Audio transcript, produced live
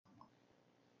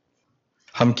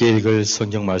함께 읽을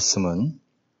성경 말씀은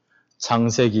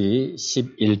창세기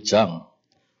 11장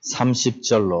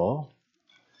 30절로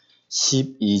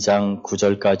 12장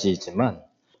 9절까지이지만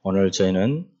오늘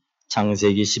저희는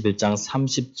창세기 11장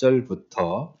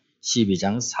 30절부터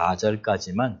 12장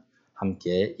 4절까지만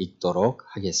함께 읽도록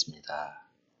하겠습니다.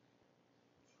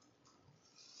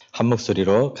 한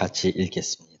목소리로 같이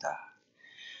읽겠습니다.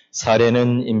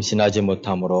 사레는 임신하지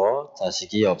못함으로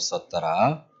자식이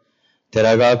없었더라.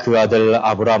 데라가 그 아들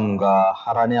아브람과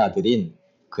하란의 아들인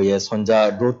그의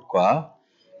손자 룻과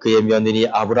그의 며느리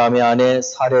아브람의 아내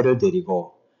사레를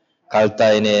데리고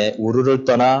갈다인의 우르를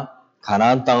떠나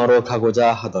가나안 땅으로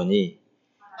가고자 하더니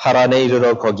하란에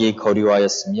이르러 거기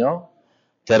거류하였으며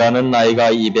데라는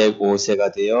나이가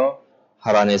 205세가 되어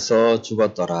하란에서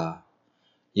죽었더라.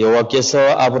 여호와께서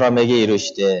아브람에게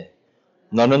이르시되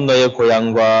너는 너의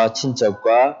고향과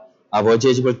친척과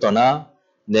아버지의 집을 떠나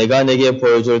내가 내게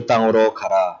보여줄 땅으로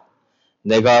가라.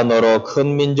 내가 너로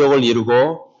큰 민족을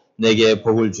이루고 내게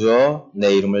복을 주어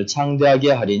내 이름을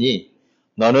창대하게 하리니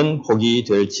너는 복이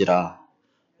될지라.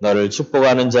 너를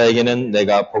축복하는 자에게는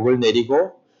내가 복을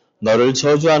내리고 너를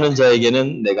저주하는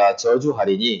자에게는 내가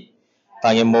저주하리니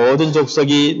땅의 모든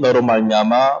족속이 너로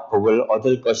말미암아 복을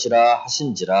얻을 것이라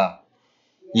하신지라.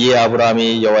 이에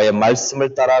아브라함이 여호와의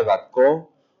말씀을 따라갔고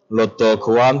롯도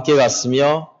그와 함께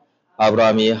갔으며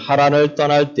아브라함이 하란을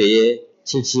떠날 때에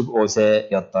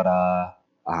 75세였더라.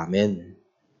 아멘.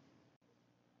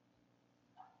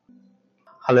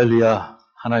 할렐루야.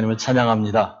 하나님을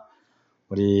찬양합니다.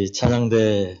 우리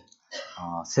찬양대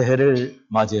새해를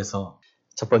맞이해서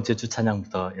첫 번째 주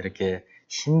찬양부터 이렇게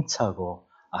힘차고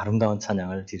아름다운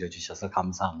찬양을 드려주셔서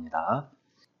감사합니다.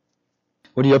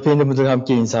 우리 옆에 있는 분들과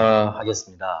함께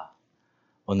인사하겠습니다.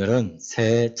 오늘은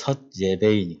새해 첫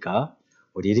예배이니까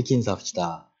우리 이렇게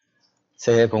인사합시다.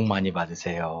 새해 복 많이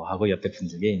받으세요 하고 옆에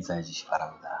분들에게 인사해 주시기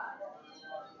바랍니다.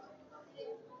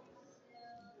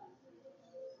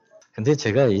 근데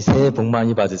제가 이 새해 복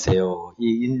많이 받으세요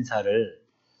이 인사를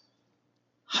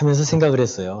하면서 생각을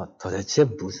했어요. 도대체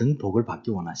무슨 복을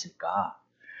받기 원하실까?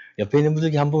 옆에 있는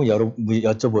분들에게 한번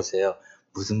여쭤보세요.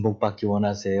 무슨 복 받기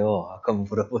원하세요? 아까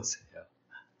물어보세요.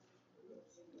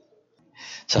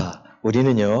 자,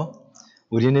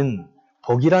 우리는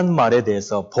복이란 말에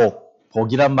대해서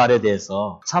복이란 말에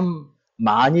대해서 참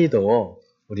많이도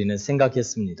우리는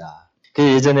생각했습니다.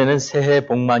 예전에는 새해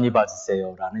복 많이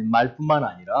받으세요 라는 말뿐만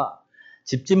아니라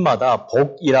집집마다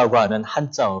복이라고 하는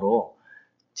한자어로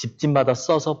집집마다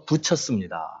써서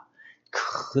붙였습니다.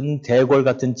 큰 대궐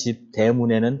같은 집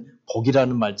대문에는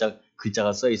복이라는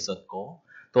글자가 써 있었고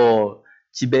또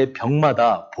집의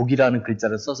벽마다 복이라는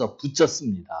글자를 써서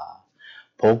붙였습니다.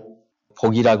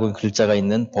 복이라고 글자가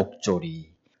있는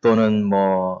복조리 또는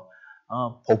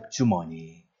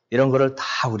복주머니 이런 거를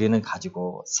다 우리는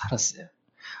가지고 살았어요.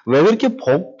 왜 그렇게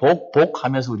복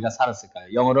하면서 우리가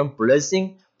살았을까요? 영어로는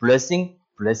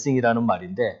blessing이라는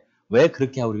말인데 왜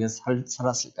그렇게 우리가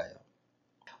살았을까요?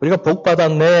 우리가 복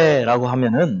받았네 라고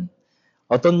하면은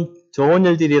어떤 좋은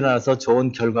일들이 일어나서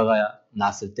좋은 결과가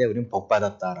났을 때 우리는 복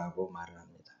받았다라고 말을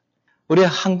합니다. 우리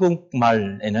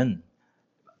한국말에는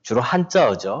주로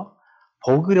한자어죠.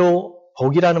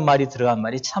 복이라는 말이 들어간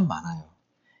말이 참 많아요.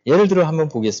 예를 들어 한번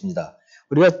보겠습니다.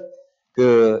 우리가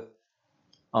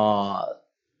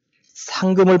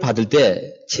상금을 받을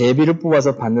때 제비를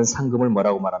뽑아서 받는 상금을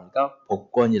뭐라고 말합니까?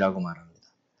 복권이라고 말합니다.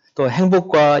 또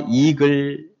행복과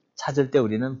이익을 찾을 때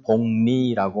우리는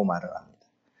복리라고 말을 합니다.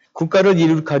 국가를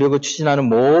이룩하려고 추진하는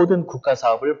모든 국가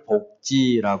사업을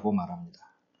복지라고 말합니다.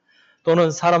 또는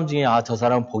사람 중에 저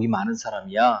사람은 복이 많은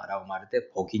사람이야 라고 말할 때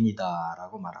복인이다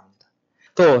라고 말합니다.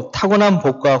 또 타고난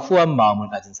복과 후한 마음을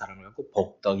가진 사람을 갖고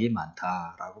복덕이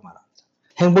많다라고 말합니다.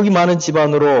 행복이 많은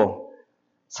집안으로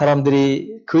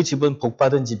사람들이 그 집은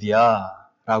복받은 집이야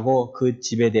라고 그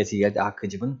집에 대해서 얘기할 때 그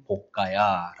집은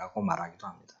복가야 라고 말하기도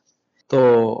합니다.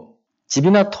 또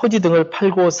집이나 토지 등을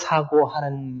팔고 사고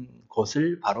하는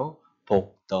곳을 바로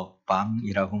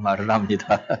복덕방이라고 말을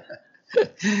합니다.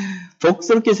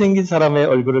 복스럽게 생긴 사람의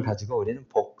얼굴을 가지고 우리는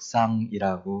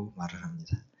복상이라고 말을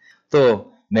합니다.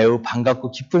 또 매우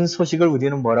반갑고 기쁜 소식을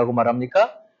우리는 뭐라고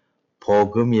말합니까?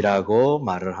 복음이라고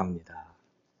말을 합니다.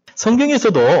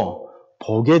 성경에서도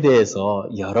복에 대해서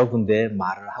여러 군데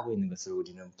말을 하고 있는 것을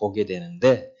우리는 보게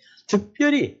되는데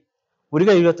특별히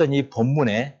우리가 읽었던 이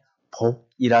본문에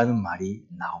복이라는 말이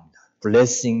나옵니다.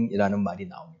 blessing이라는 말이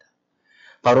나옵니다.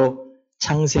 바로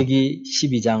창세기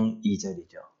 12장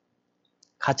 2절이죠.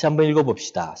 같이 한번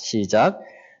읽어봅시다. 시작.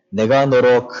 내가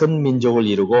너로 큰 민족을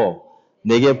이루고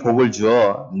내게 복을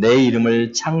주어 내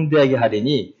이름을 창대하게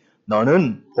하리니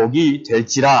너는 복이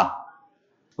될지라.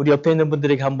 우리 옆에 있는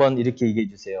분들에게 한번 이렇게 얘기해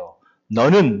주세요.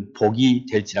 너는 복이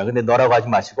될지라. 근데 너라고 하지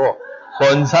마시고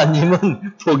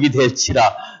권사님은 복이 될지라.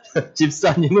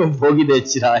 집사님은 복이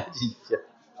될지라 해주십시오.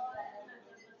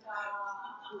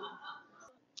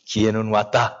 기회는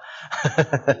왔다.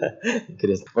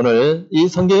 그래서 오늘 이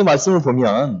성경의 말씀을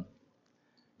보면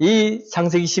이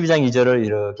창세기 12장 2절을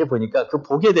이렇게 보니까 그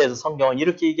복에 대해서 성경은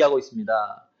이렇게 얘기하고 있습니다.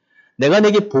 내가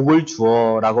내게 복을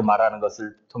주어라고 말하는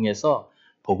것을 통해서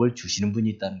복을 주시는 분이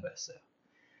있다는 거였어요.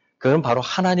 그건 바로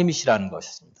하나님이시라는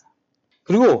것이었습니다.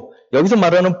 그리고 여기서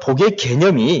말하는 복의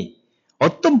개념이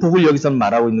어떤 복을 여기서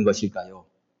말하고 있는 것일까요?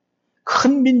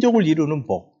 큰 민족을 이루는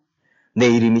복, 내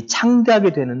이름이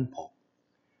창대하게 되는 복,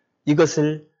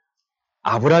 이것을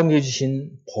아브라함에게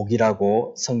주신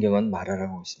복이라고 성경은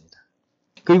말하고 있습니다.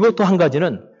 그리고 또 한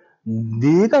가지는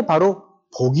네가 바로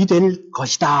복이 될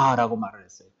것이다 라고 말을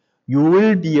했어요. You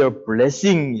will be a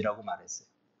blessing 이라고 말했어요.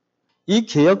 이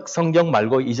개역 성경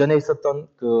말고 이전에 있었던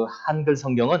그 한글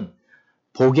성경은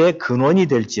복의 근원이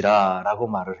될지라 라고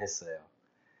말을 했어요.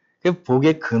 그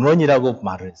복의 근원이라고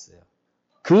말을 했어요.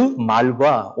 그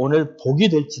말과 오늘 복이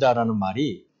될지라라는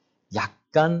말이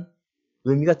약간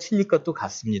의미가 틀릴 것도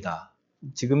같습니다.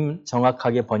 지금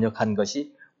정확하게 번역한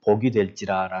것이 복이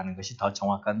될지라라는 것이 더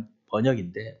정확한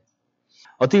번역인데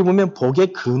어떻게 보면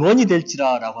복의 근원이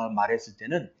될지라라고 말했을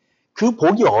때는 그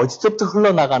복이 어디서부터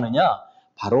흘러나가느냐?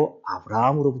 바로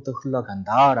아브라함으로부터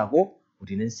흘러간다라고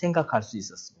우리는 생각할 수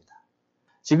있었습니다.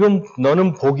 지금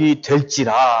너는 복이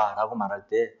될지라라고 말할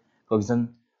때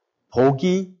거기선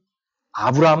복이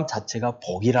아브라함 자체가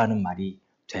복이라는 말이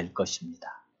될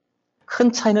것입니다.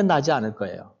 큰 차이는 나지 않을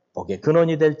거예요. 복의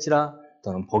근원이 될지라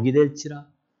또는 복이 될지라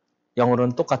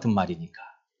영어로는 똑같은 말이니까.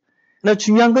 그러나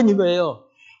중요한 건 이거예요.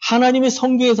 하나님의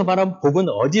성경에서 말한 복은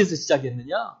어디에서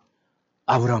시작했느냐?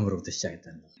 아브라함으로부터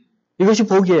시작했다는 거예요. 이것이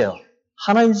복이에요.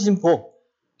 하나님 주신 복.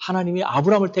 하나님이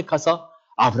아브라함을 택하사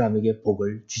아브라함에게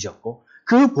복을 주셨고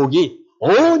그 복이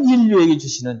온 인류에게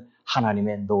주시는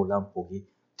하나님의 놀라운 복이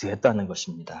되었다는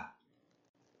것입니다.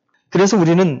 그래서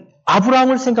우리는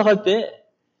아브라함을 생각할 때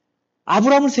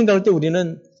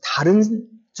우리는 다른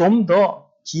좀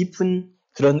더 깊은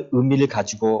그런 의미를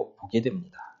가지고 보게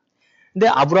됩니다. 근데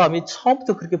아브라함이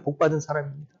처음부터 그렇게 복받은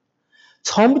사람입니다.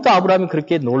 처음부터 아브라함이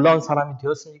그렇게 놀라운 사람이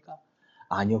되었습니까?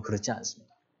 아니요, 그렇지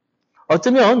않습니다.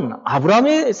 어쩌면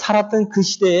아브라함이 살았던 그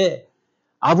시대에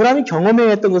아브라함이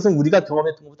경험했던 것은 우리가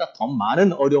경험했던 것보다 더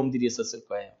많은 어려움들이 있었을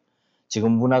거예요.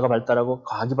 지금 문화가 발달하고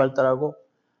과학이 발달하고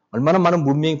얼마나 많은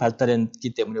문명이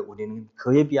발달했기 때문에 우리는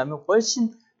그에 비하면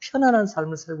훨씬 편안한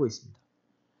삶을 살고 있습니다.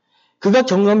 그가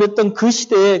경험했던 그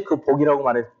시대의 그 복이라고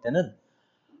말했을 때는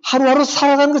하루하루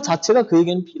살아가는 것 자체가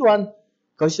그에게는 필요한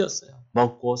것이었어요.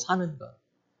 먹고 사는 것.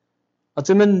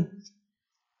 어쩌면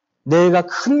내가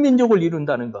큰 민족을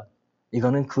이룬다는 것.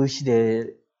 이거는 그 시대에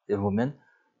보면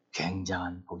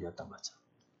굉장한 복이었던 거죠.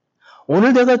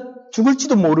 오늘 내가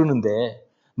죽을지도 모르는데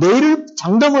내일을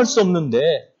장담할 수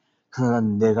없는데 그러나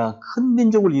내가 큰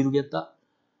민족을 이루겠다?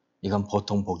 이건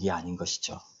보통 복이 아닌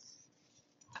것이죠.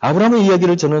 아브라함의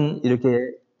이야기를 저는 이렇게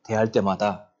대할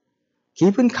때마다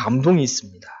깊은 감동이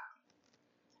있습니다.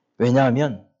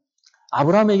 왜냐하면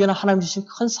아브라함에게는 하나님 주신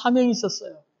큰 사명이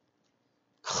있었어요.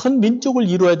 큰 민족을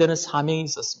이루어야 되는 사명이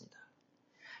있었습니다.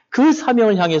 그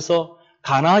사명을 향해서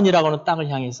가나안이라고 하는 땅을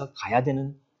향해서 가야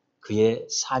되는 그의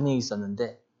사명이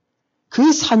있었는데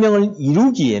그 사명을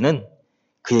이루기에는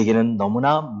그에게는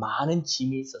너무나 많은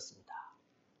짐이 있었습니다.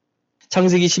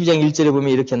 창세기 12장 1절에 보면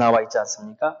이렇게 나와 있지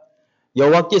않습니까?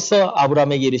 여호와께서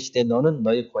아브라함에게 이르시되 너는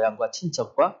너희 고향과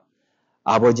친척과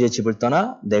아버지의 집을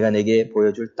떠나 내가 내게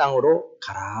보여줄 땅으로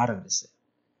가라라고 그랬어요.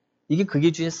 이게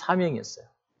그게 주의 사명이었어요.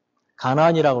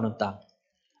 가나안이라고 하는 땅,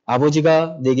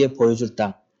 아버지가 내게 보여줄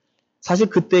땅. 사실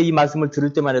그때 이 말씀을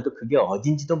들을 때만 해도 그게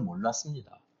어딘지도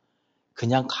몰랐습니다.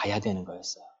 그냥 가야 되는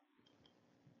거였어요.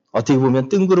 어떻게 보면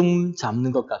뜬구름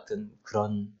잡는 것 같은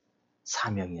그런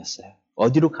사명이었어요.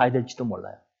 어디로 가야 될지도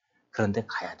몰라요. 그런데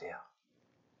가야 돼요.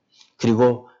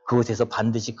 그리고 그곳에서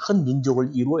반드시 큰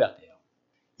민족을 이루어야 돼요.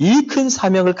 이 큰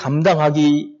사명을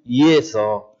감당하기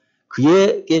위해서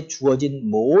그에게 주어진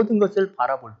모든 것을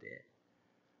바라볼 때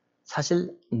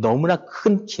사실 너무나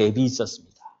큰 갭이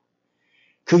있었습니다.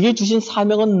 그게 주신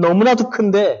사명은 너무나도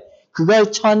큰데 그가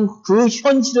처한 그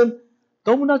현실은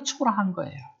너무나 초라한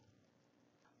거예요.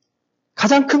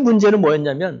 가장 큰 문제는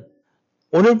뭐였냐면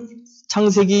오늘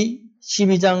창세기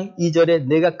 12장 2절에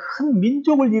내가 큰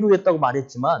민족을 이루겠다고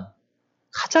말했지만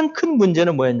가장 큰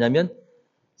문제는 뭐였냐면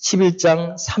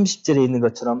 11장 30절에 있는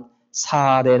것처럼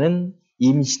사레는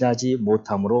임신하지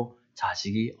못함으로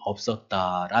자식이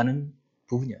없었다라는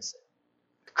부분이었어요.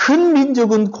 큰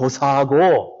민족은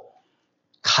고사하고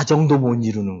가정도 못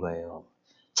이루는 거예요.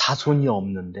 자손이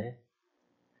없는데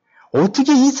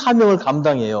어떻게 이 사명을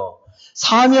감당해요?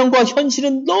 사명과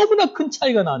현실은 너무나 큰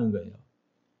차이가 나는 거예요.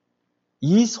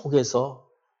 이 속에서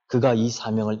그가 이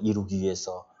사명을 이루기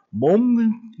위해서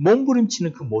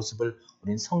몸부림치는 그 모습을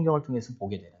우리는 성경을 통해서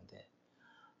보게 되는데,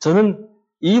 저는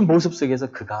이 모습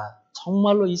속에서 그가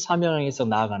정말로 이 사명을 향해서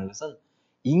나아가는 것은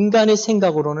인간의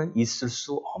생각으로는 있을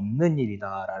수 없는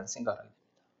일이다라는 생각을 하게 됩니다.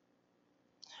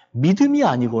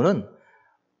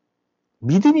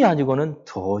 믿음이 아니고는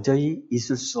도저히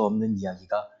있을 수 없는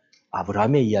이야기가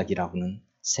아브라함의 이야기라고는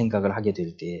생각을 하게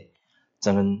될 때에,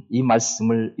 저는 이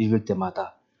말씀을 읽을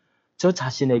때마다 저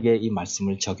자신에게 이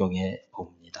말씀을 적용해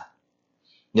봅니다.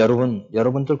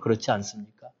 여러분들 그렇지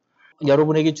않습니까?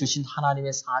 여러분에게 주신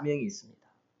하나님의 사명이 있습니다.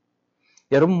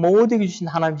 여러분 모두에게 주신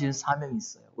하나님 주신 사명이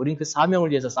있어요. 우리는 그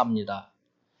사명을 위해서 삽니다.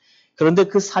 그런데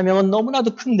그 사명은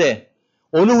너무나도 큰데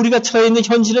오늘 우리가 처해 있는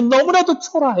현실은 너무나도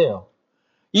초라해요.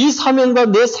 이 사명과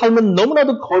내 삶은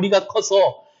너무나도 거리가 커서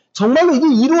정말로 이게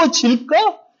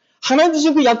이루어질까? 하나님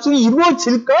주신 그 약속이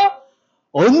이루어질까?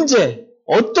 언제?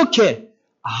 어떻게?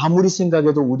 아무리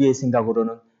생각해도 우리의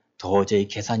생각으로는 도저히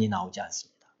계산이 나오지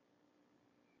않습니다.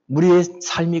 우리의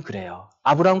삶이 그래요.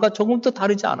 아브라함과 조금도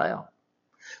다르지 않아요.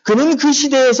 그는 그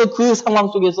시대에서 그 상황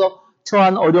속에서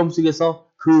처한 어려움 속에서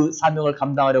그 사명을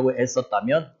감당하려고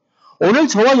애썼다면 오늘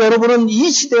저와 여러분은 이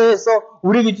시대에서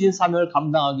우리에게 주신 사명을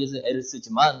감당하기 위해서 애를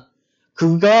쓰지만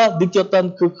그가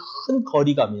느꼈던 그 큰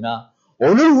거리감이나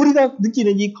오늘 우리가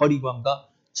느끼는 이 거리감과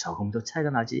조금도 차이가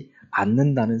나지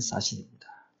않는다는 사실입니다.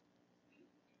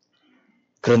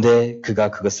 그런데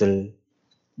그가 그것을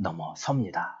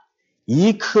넘어섭니다.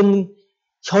 이 큰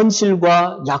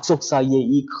현실과 약속 사이의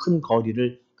이 큰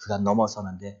거리를 그가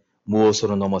넘어서는데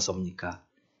무엇으로 넘어섭니까?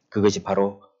 그것이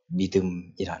바로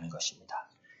믿음이라는 것입니다.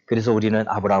 그래서 우리는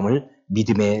아브라함을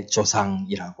믿음의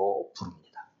조상이라고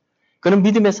부릅니다. 그는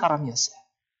믿음의 사람이었어요.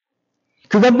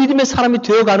 그가 믿음의 사람이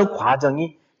되어가는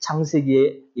과정이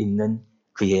창세기에 있는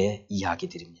그의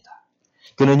이야기들입니다.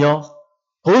 그는요,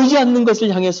 보이지 않는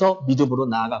것을 향해서 믿음으로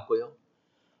나아갔고요.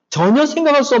 전혀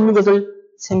생각할 수 없는 것을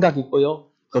생각했고요.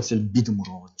 그것을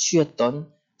믿음으로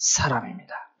취했던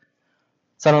사람입니다.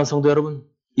 사랑하는 성도 여러분,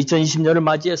 2020년을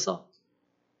맞이해서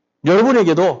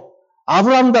여러분에게도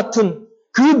아브라함 같은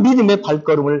그 믿음의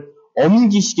발걸음을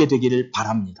옮기시게 되기를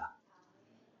바랍니다.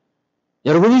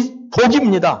 여러분이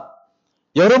복입니다.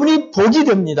 여러분이 복이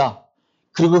됩니다.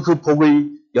 그리고 그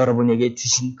복을 여러분에게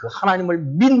주신 그 하나님을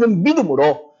믿는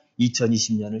믿음으로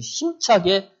 2020년을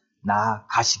힘차게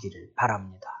나아가시기를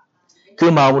바랍니다. 그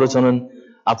마음으로 저는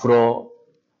앞으로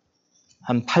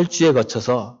한 8주에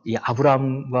거쳐서 이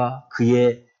아브라함과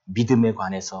그의 믿음에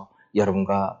관해서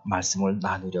여러분과 말씀을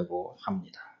나누려고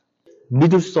합니다.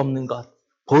 믿을 수 없는 것,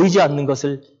 보이지 않는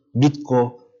것을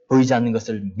믿고 보이지 않는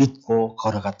것을 믿고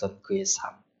걸어갔던 그의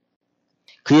삶.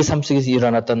 그의 삶 속에서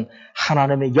일어났던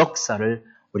하나님의 역사를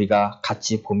우리가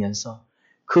같이 보면서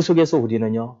그 속에서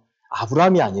우리는요,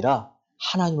 아브라함이 아니라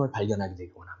하나님을 발견하게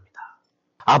되기 원합니다.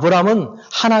 아브라함은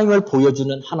하나님을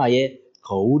보여주는 하나의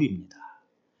거울입니다.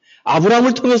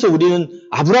 아브라함을 통해서 우리는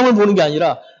아브라함을 보는 게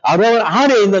아니라 아브라함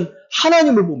안에 있는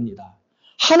하나님을 봅니다.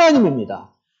 하나님입니다.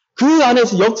 그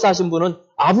안에서 역사하신 분은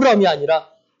아브라함이 아니라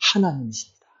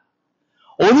하나님이십니다.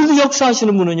 오늘도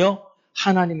역사하시는 분은요,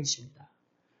 하나님이십니다.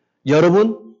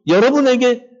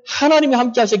 여러분에게 하나님이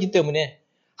함께 하시기 때문에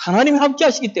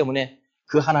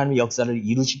그 하나님의 역사를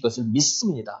이루실 것을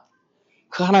믿습니다.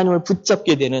 그 하나님을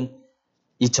붙잡게 되는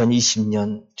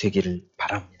 2020년 되기를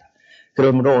바랍니다.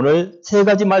 그러므로 오늘 세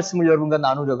가지 말씀을 여러분과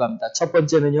나누려고 합니다. 첫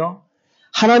번째는요,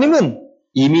 하나님은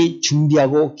이미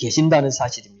준비하고 계신다는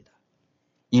사실입니다.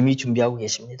 이미 준비하고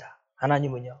계십니다.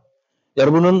 하나님은요.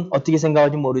 여러분은 어떻게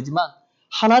생각하는지 모르지만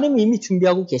하나님은 이미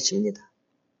준비하고 계십니다.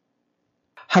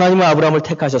 하나님은 아브라함을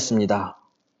택하셨습니다.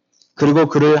 그리고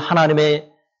그를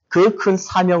하나님의 그 큰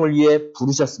사명을 위해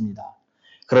부르셨습니다.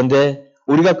 그런데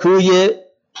우리가 그의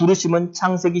부르심은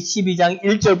창세기 12장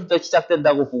 1절부터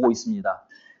시작된다고 보고 있습니다.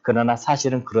 그러나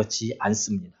사실은 그렇지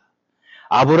않습니다.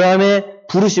 아브라함의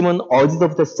부르심은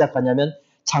어디서부터 시작하냐면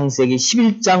창세기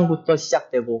 11장부터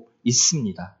시작되고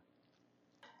있습니다.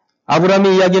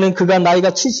 아브라함의 이야기는 그가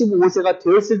나이가 75세가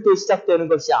되었을 때 시작되는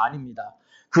것이 아닙니다.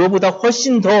 그것보다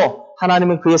훨씬 더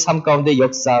하나님은 그의 삶 가운데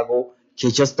역사하고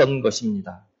계셨던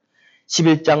것입니다.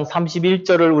 11장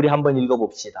 31절을 우리 한번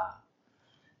읽어봅시다.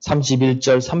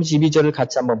 31절, 32절을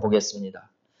같이 한번 보겠습니다.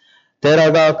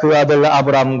 데라가 그 아들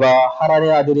아브람과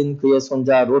하란의 아들인 그의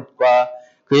손자 롯과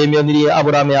그의 며느리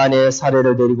아브람의 아내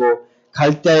사레를 데리고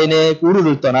갈대아인의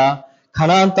우르를 떠나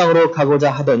가나안 땅으로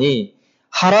가고자 하더니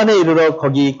하란에 이르러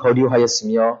거기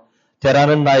거류하였으며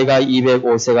데라는 나이가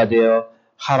 205세가 되어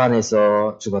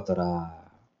하란에서 죽었더라.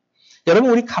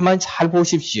 여러분, 우리 가만히 잘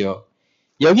보십시오.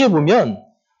 여기에 보면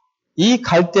이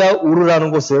갈대아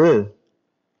우르라는 곳을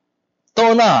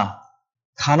떠나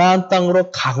가나안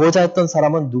땅으로 가고자 했던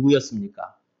사람은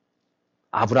누구였습니까?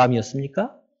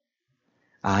 아브라함이었습니까?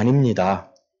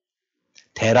 아닙니다.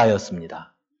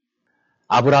 데라였습니다.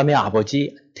 아브라함의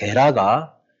아버지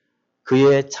데라가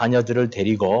그의 자녀들을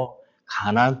데리고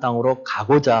가나안 땅으로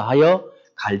가고자 하여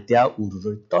갈대아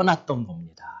우르를 떠났던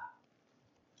겁니다.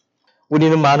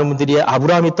 우리는 많은 분들이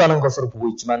아브라함이 떠난 것으로 보고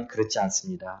있지만 그렇지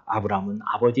않습니다. 아브라함은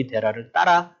아버지 데라를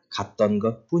따라갔던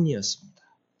것뿐이었습니다.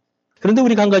 그런데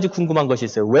우리가 한 가지 궁금한 것이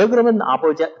있어요. 왜 그러면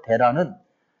아버지 데라는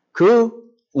그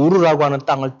우르라고 하는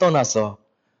땅을 떠나서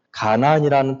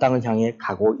가나안이라는 땅을 향해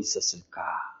가고 있었을까?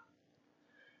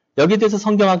 여기에 대해서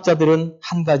성경학자들은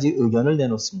한 가지 의견을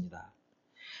내놓습니다.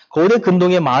 고대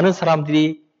근동에 많은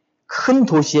사람들이 큰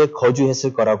도시에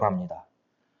거주했을 거라고 합니다.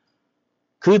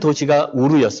 그 도시가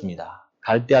우르였습니다.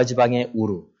 갈대아 지방의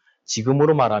우르.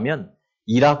 지금으로 말하면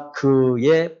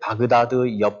이라크의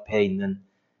바그다드 옆에 있는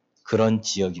그런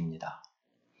지역입니다.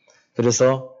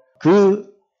 그래서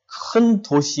그 큰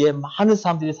도시에 많은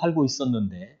사람들이 살고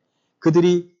있었는데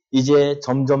그들이 이제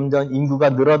점점점 인구가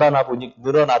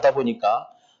늘어나다 보니까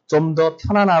좀 더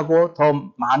편안하고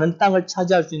더 많은 땅을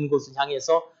차지할 수 있는 곳을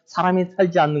향해서 사람이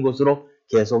살지 않는 곳으로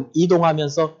계속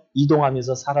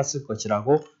이동하면서 살았을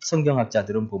것이라고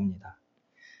성경학자들은 봅니다.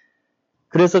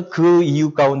 그래서 그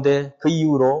이유 가운데 그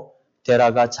이후로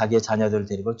데라가 자기의 자녀들을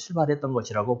데리고 출발했던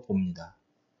것이라고 봅니다.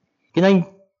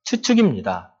 그냥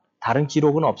추측입니다. 다른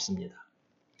기록은 없습니다.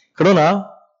 그러나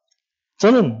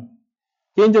저는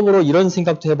개인적으로 이런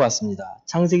생각도 해봤습니다.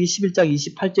 창세기 11장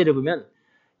 28절에 보면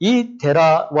이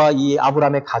데라와 이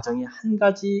아브라함의 가정에 한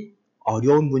가지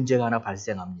어려운 문제가 하나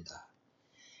발생합니다.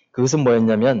 그것은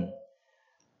뭐였냐면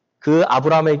그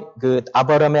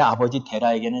아브라함의 아버지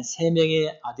데라에게는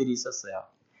 3명의 아들이 있었어요.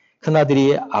 큰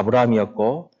아들이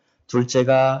아브라함이었고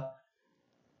둘째가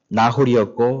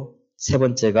나홀이었고 세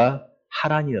번째가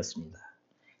하란이었습니다.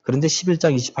 그런데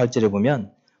 11장 28절에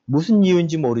보면 무슨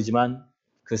이유인지 모르지만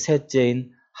그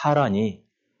셋째인 하란이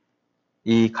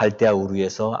이 갈대아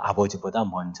우르에서 아버지보다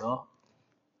먼저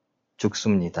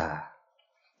죽습니다.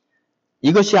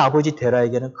 이것이 아버지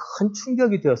데라에게는 큰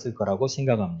충격이 되었을 거라고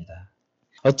생각합니다.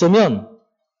 어쩌면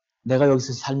내가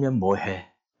여기서 살면 뭐해?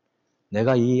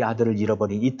 내가 이 아들을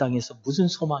잃어버린 이 땅에서 무슨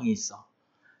소망이 있어?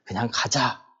 그냥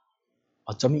가자.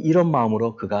 어쩌면 이런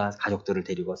마음으로 그가 가족들을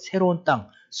데리고 새로운 땅,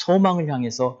 소망을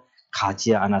향해서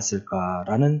가지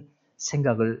않았을까라는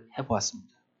생각을 해보았습니다.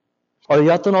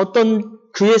 여하튼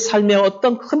그의 삶에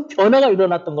어떤 큰 변화가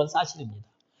일어났던 건 사실입니다.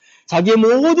 자기의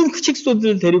모든 그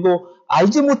식소들을 데리고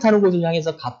알지 못하는 곳을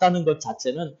향해서 갔다는 것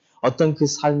자체는 어떤 그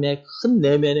삶에 큰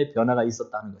내면의 변화가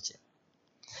있었다는 것이에요.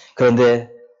 그런데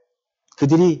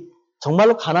그들이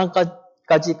정말로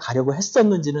가나안까지 가려고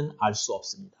했었는지는 알 수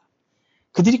없습니다.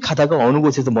 그들이 가다가 어느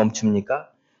곳에서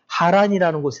멈춥니까?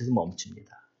 하란이라는 곳에서 멈춥니다.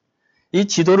 이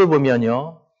지도를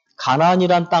보면요.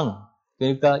 가나안이란 땅,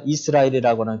 그러니까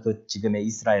이스라엘이라고 하는 그 지금의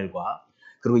이스라엘과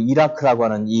그리고 이라크라고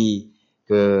하는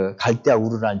그 갈대아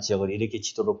우르라는 지역을 이렇게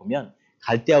지도를 보면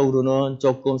갈대아 우르는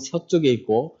조금 서쪽에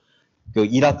있고 그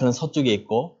이라크는 서쪽에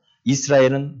있고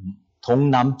이스라엘은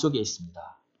동남쪽에 있습니다.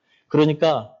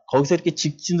 그러니까 거기서 이렇게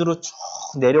직진으로 쭉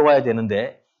내려와야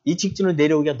되는데 이 직진을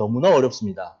내려오기가 너무나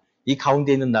어렵습니다. 이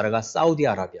가운데 있는 나라가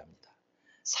사우디아라비아입니다.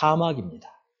 사막입니다.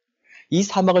 이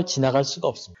사막을 지나갈 수가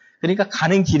없습니다. 그러니까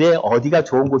가는 길에 어디가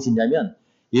좋은 곳이 있냐면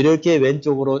이렇게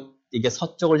왼쪽으로 이게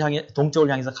동쪽을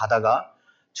향해서 가다가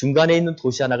중간에 있는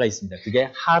도시 하나가 있습니다.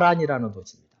 그게 하란이라는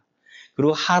도시입니다.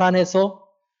 그리고 하란에서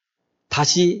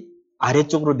다시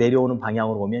아래쪽으로 내려오는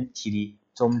방향으로 보면 길이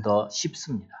좀 더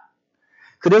쉽습니다.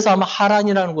 그래서 아마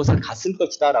하란이라는 곳을 갔을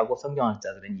것이다 라고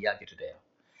성경학자들은 이야기를 해요.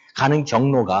 가는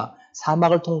경로가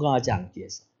사막을 통과하지 않기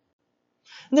위해서.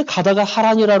 근데 가다가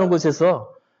하란이라는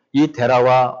곳에서 이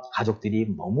데라와 가족들이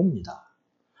머뭅니다.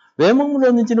 왜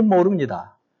머물렀는지는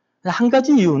모릅니다. 한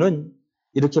가지 이유는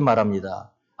이렇게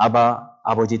말합니다.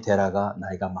 아버지 데라가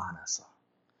나이가 많아서.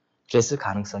 그랬을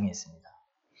가능성이 있습니다.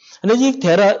 그런데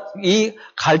이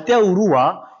갈대아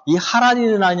우르와 이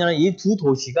하란이라는 이 두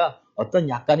도시가 어떤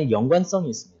약간의 연관성이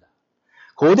있습니다.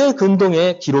 고대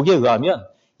근동의 기록에 의하면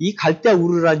이 갈대아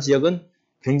우르라는 지역은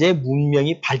굉장히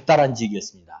문명이 발달한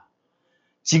지역이었습니다.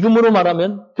 지금으로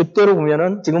말하면 그때로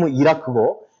보면은 지금은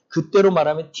이라크고 그때로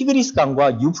말하면 티그리스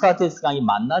강과 유프라테스 강이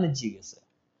만나는 지역이었어요.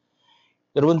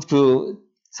 여러분 그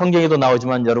성경에도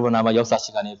나오지만 여러분 아마 역사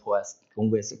시간에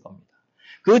공부했을 겁니다.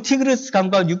 그 티그리스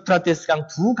강과 유프라테스 강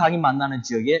두 강이 만나는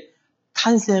지역에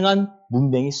탄생한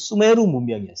문명이 수메르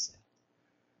문명이었어요.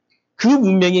 그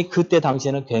문명이 그때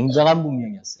당시에는 굉장한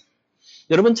문명이었어요.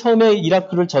 여러분 처음에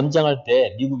이라크를 전쟁할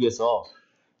때 미국에서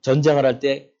전쟁을 할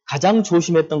때 가장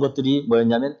조심했던 것들이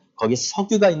뭐였냐면 거기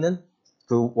석유가 있는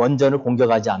그 원전을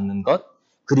공격하지 않는 것,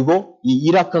 그리고 이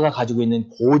이라크가 가지고 있는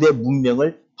고대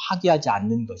문명을 파괴하지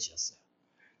않는 것이었어요.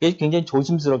 굉장히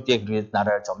조심스럽게 그렇게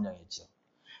나라를 점령했죠.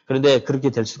 그런데 그렇게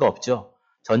될 수가 없죠.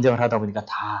 전쟁을 하다 보니까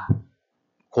다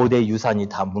고대 유산이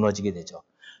다 무너지게 되죠.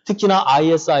 특히나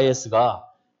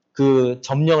ISIS가 그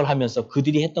점령을 하면서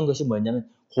그들이 했던 것이 뭐였냐면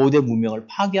고대 문명을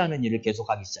파괴하는 일을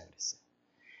계속하기 시작했어요.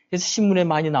 그래서 신문에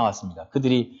많이 나왔습니다.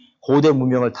 그들이 고대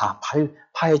문명을 다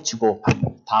파헤치고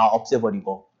다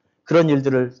없애버리고 그런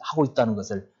일들을 하고 있다는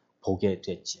것을 보게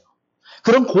됐지요.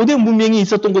 그런 고대 문명이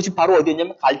있었던 것이 바로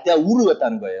어디였냐면 갈대아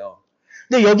우르였다는 거예요.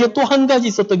 근데 여기에 또 한 가지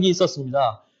있었던 게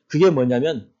있었습니다. 그게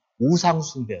뭐냐면 우상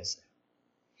숭배였어요.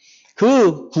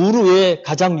 그 우르의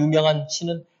가장 유명한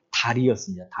신은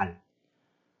달이었습니다. 달.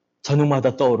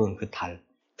 저녁마다 떠오르는 그 달.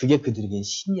 그게 그들에게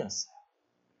신이었어요.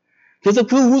 그래서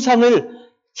그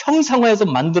우상을 형상화해서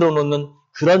만들어 놓는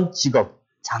그런 직업,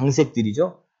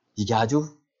 장색들이죠. 이게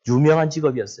아주 유명한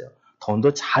직업이었어요.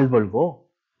 돈도 잘 벌고.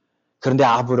 그런데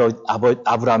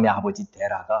아브라함의 아버지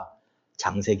데라가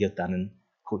장색이었다는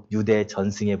그 유대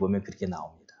전승에 보면 그렇게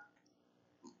나옵니다.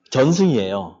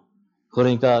 전승이에요.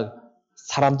 그러니까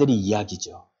사람들이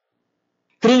이야기죠.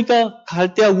 그러니까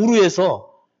갈대아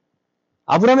우르에서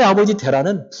아브라함의 아버지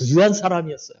데라는 부유한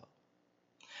사람이었어요.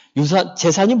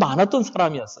 재산이 많았던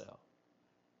사람이었어요.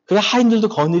 그 하인들도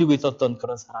거느리고 있었던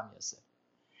그런 사람이었어요.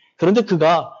 그런데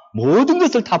그가 모든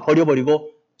것을 다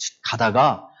버려버리고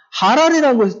가다가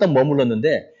하란이라는 곳에 딱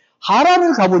머물렀는데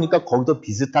하란을 가보니까 거기도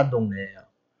비슷한 동네예요.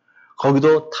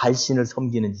 거기도 달신을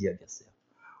섬기는 지역이었어요.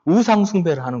 우상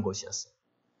숭배를 하는 곳이었어요.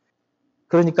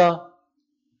 그러니까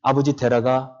아버지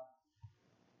데라가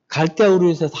갈대아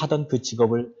우르에서 하던 그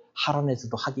직업을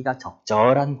하란에서도 하기가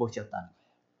적절한 곳이었다는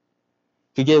거예요.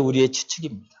 그게 우리의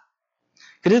추측입니다.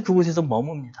 그래서 그곳에서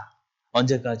머뭅니다.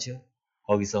 언제까지요?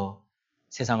 거기서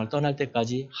세상을 떠날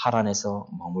때까지 하란에서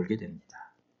머물게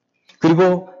됩니다.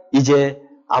 그리고 이제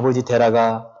아버지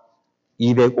데라가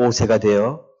 205세가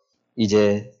되어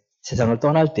이제 세상을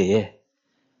떠날 때에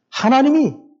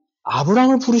하나님이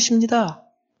아브라함을 부르십니다.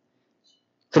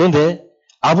 그런데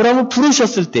아브라함을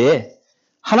부르셨을 때에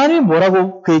하나님이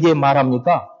뭐라고 그에게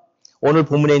말합니까? 오늘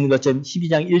본문에 있는 것처럼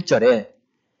 12장 1절에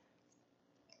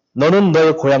너는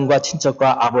너의 고향과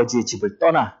친척과 아버지의 집을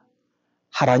떠나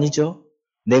하란이죠.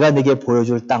 내가 네게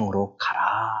보여줄 땅으로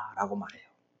가라 라고 말해요.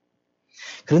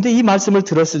 그런데 이 말씀을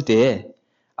들었을 때에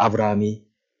아브라함이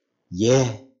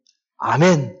예,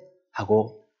 아멘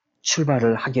하고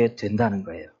출발을 하게 된다는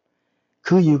거예요.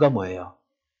 그 이유가 뭐예요?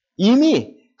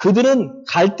 이미 그들은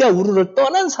갈대아 우르를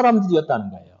떠난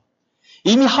사람들이었다는 거예요.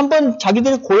 이미 한번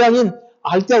자기들의 고향인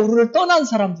갈대아 우르를 떠난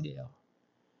사람들이에요.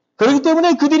 그렇기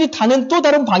때문에 그들이 가는 또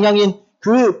다른 방향인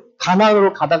그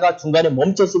가나안으로 가다가 중간에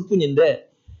멈췄을 뿐인데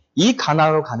이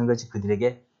가나안으로 가는 것이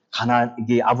그들에게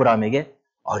이게 아브라함에게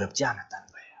어렵지 않았다는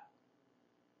거예요.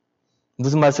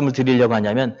 무슨 말씀을 드리려고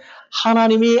하냐면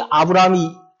하나님이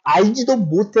아브라함이 알지도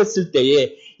못했을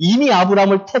때에 이미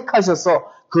아브라함을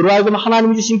택하셔서 그로 하여금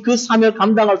하나님이 주신 그 사명을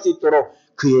감당할 수 있도록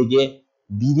그에게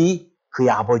미리 그의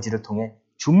아버지를 통해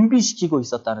준비시키고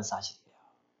있었다는 사실이에요.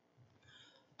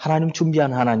 하나님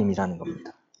준비한 하나님이라는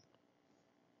겁니다.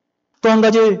 또 한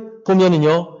가지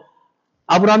보면은요,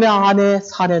 아브라함의 아내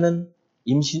사레는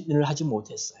임신을 하지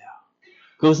못했어요.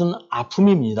 그것은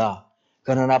아픔입니다.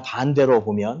 그러나 반대로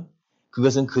보면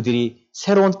그것은 그들이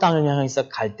새로운 땅을 향해서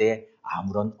갈 때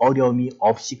아무런 어려움이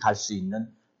없이 갈 수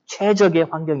있는 최적의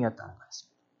환경이었다는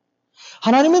것입니다.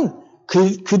 하나님은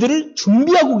그들을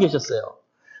준비하고 계셨어요.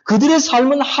 그들의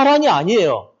삶은 하란이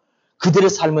아니에요. 그들의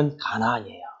삶은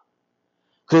가나안이에요.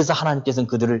 그래서 하나님께서는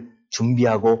그들을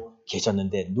준비하고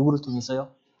계셨는데 누구를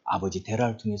통해서요? 아버지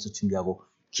데라를 통해서 준비하고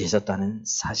계셨다는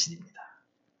사실입니다.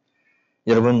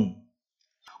 여러분,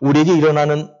 우리에게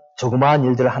일어나는 조그마한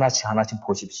일들을 하나씩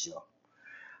보십시오.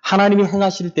 하나님이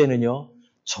행하실 때는요,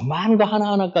 조만과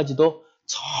하나하나까지도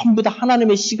전부 다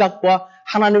하나님의 시각과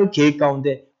하나님의 계획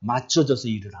가운데 맞춰져서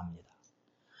일을 합니다.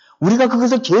 우리가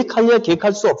그것을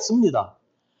계획할 수 없습니다.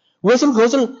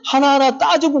 그것을 하나하나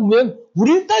따져보면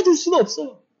우리는 따질 수가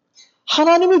없어요.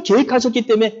 하나님을 계획하셨기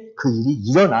때문에 그 일이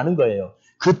일어나는 거예요.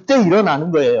 그때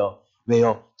일어나는 거예요.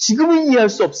 왜요? 지금은 이해할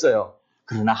수 없어요.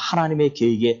 그러나 하나님의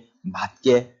계획에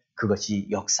맞게 그것이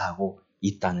역사하고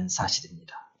있다는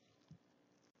사실입니다.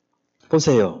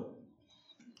 보세요.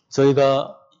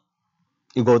 저희가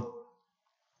이곳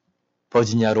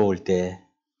버지니아로 올 때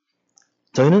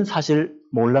저희는 사실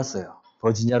몰랐어요.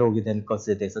 버지니아로 오게 된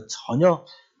것에 대해서 전혀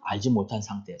알지 못한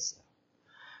상태였어요.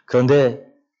 그런데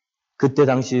그때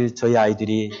당시 저희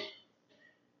아이들이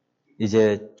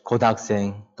이제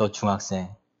고등학생, 또 중학생,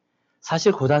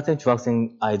 사실 고등학생,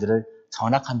 중학생 아이들을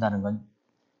전학한다는 건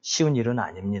쉬운 일은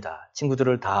아닙니다.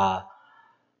 친구들을 다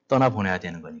떠나보내야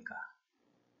되는 거니까.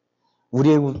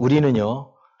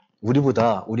 우리는요,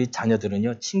 우리보다 우리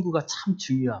자녀들은요, 친구가 참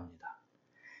중요합니다.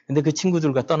 근데 그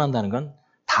친구들과 떠난다는 건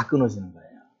다 끊어지는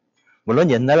거예요. 물론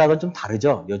옛날하고는 좀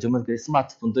다르죠. 요즘은 그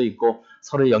스마트폰도 있고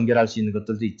서로 연결할 수 있는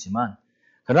것들도 있지만,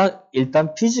 그러나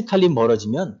일단 피지컬리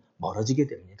멀어지면 멀어지게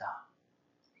됩니다.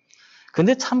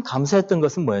 근데 참 감사했던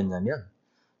것은 뭐였냐면,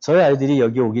 저희 아이들이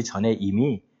여기 오기 전에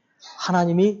이미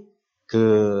하나님이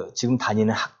지금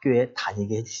다니는 학교에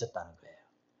다니게 해주셨다는 거예요.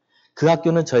 그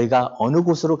학교는 저희가 어느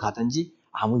곳으로 가든지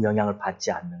아무 영향을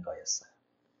받지 않는 거였어요.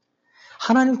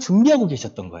 하나님 준비하고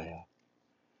계셨던 거예요.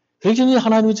 그래서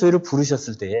하나님이 저희를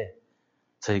부르셨을 때에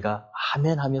저희가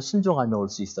아멘 하며 순종하며 올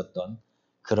수 있었던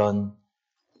그런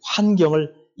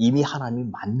환경을 이미 하나님이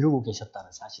만들고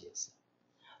계셨다는 사실이었어요.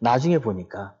 나중에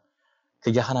보니까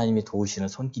그게 하나님이 도우시는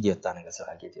손길이었다는 것을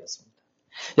알게 되었습니다.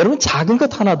 여러분, 작은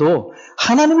것 하나도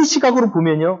하나님의 시각으로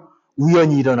보면요,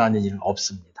 우연히 일어나는 일은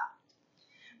없습니다.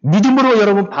 믿음으로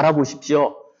여러분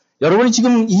바라보십시오. 여러분이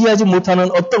지금 이해하지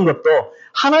못하는 어떤 것도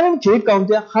하나님 계획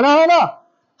가운데 하나하나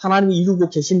하나님이 이루고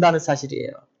계신다는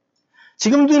사실이에요.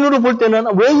 지금 눈으로 볼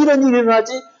때는 왜 이런 일이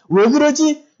일어나지? 왜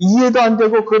그러지? 이해도 안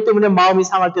되고 그것 때문에 마음이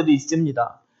상할 때도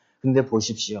있습니다. 근데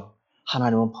보십시오.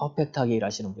 하나님은 퍼펙트하게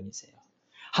일하시는 분이세요.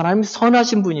 하나님은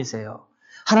선하신 분이세요.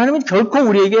 하나님은 결코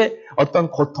우리에게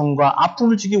어떤 고통과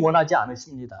아픔을 주기 원하지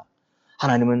않으십니다.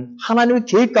 하나님은 하나님의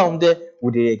계획 가운데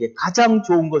우리에게 가장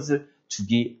좋은 것을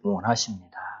주기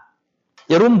원하십니다.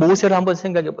 여러분, 모세를 한번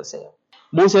생각해 보세요.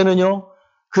 모세는요,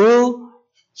 그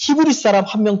히브리 사람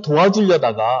한 명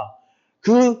도와주려다가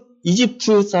그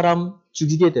이집트 사람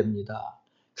죽이게 됩니다.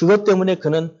 그것 때문에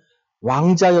그는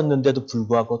왕자였는데도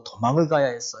불구하고 도망을 가야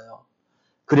했어요.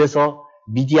 그래서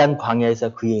미디안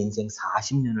광야에서 그의 인생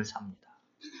 40년을 삽니다.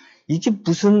 이게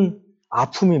무슨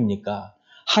아픔입니까?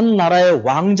 한 나라의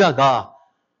왕자가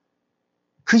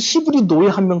그 히브리 노예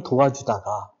한 명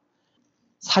도와주다가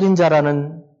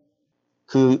살인자라는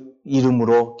그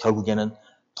이름으로 결국에는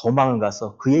도망을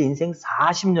가서 그의 인생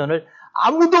 40년을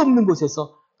아무도 없는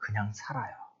곳에서 그냥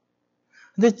살아요.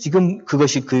 근데 지금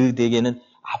그것이 그에게는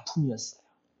아픔이었어요.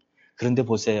 그런데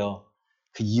보세요.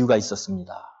 그 이유가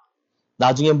있었습니다.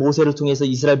 나중에 모세를 통해서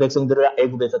이스라엘 백성들을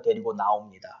애굽에서 데리고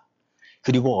나옵니다.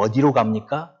 그리고 어디로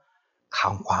갑니까?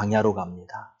 광야로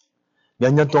갑니다.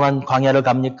 몇 년 동안 광야를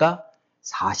갑니까?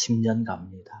 40년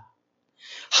갑니다.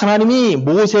 하나님이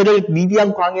모세를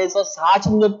미디안 광야에서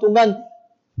 40년 동안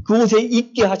그곳에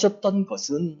있게 하셨던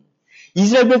것은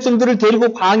이스라엘 백성들을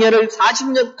데리고 광야를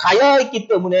 40년 가야 했기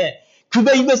때문에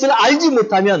그가 이것을 알지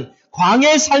못하면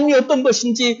광야의 삶이 어떤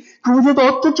것인지 그곳에서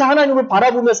어떻게 하나님을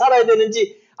바라보며 살아야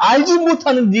되는지 알지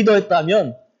못하는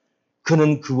리더였다면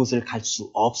그는 그곳을 갈 수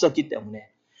없었기 때문에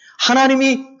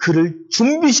하나님이 그를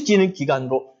준비시키는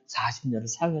기간으로 40년을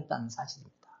사용했다는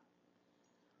사실입니다.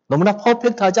 너무나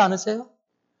퍼펙트하지 않으세요?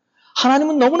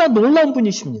 하나님은 너무나 놀라운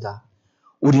분이십니다.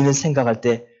 우리는 생각할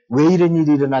때 왜 이런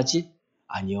일이 일어나지?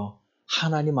 아니요.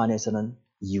 하나님 안에서는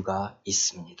이유가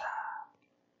있습니다.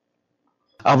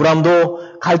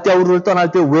 아브라함도 갈대아우르를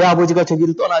떠날 때 왜 아버지가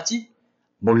저기를 떠나지?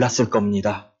 몰랐을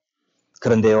겁니다.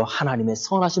 그런데요, 하나님의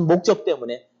선하신 목적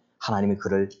때문에 하나님이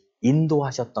그를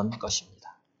인도하셨던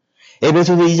것입니다.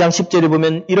 에베소서 2장 10절에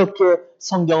보면 이렇게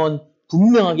성경은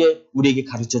분명하게 우리에게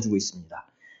가르쳐주고 있습니다.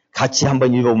 같이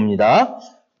한번 읽어봅니다.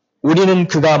 우리는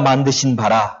그가 만드신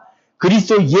바라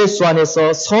그리스도 예수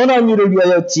안에서 선한 일을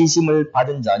위하여 지심을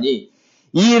받은 자니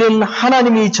이 일은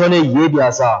하나님이 전에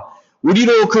예비하사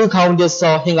우리로 그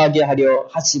가운데서 행하게 하려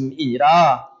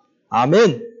하심이니라.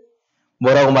 아멘.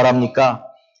 뭐라고 말합니까?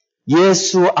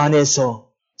 예수 안에서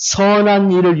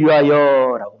선한 일을 위하여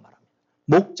라고 말합니다.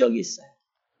 목적이 있어요.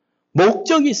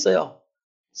 목적이 있어요.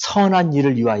 선한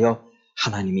일을 위하여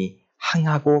하나님이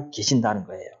행하고 계신다는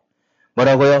거예요.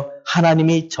 뭐라고요?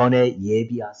 하나님이 전에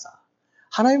예비하사.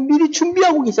 하나님 미리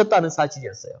준비하고 계셨다는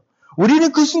사실이었어요.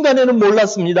 우리는 그 순간에는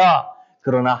몰랐습니다.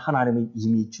 그러나 하나님은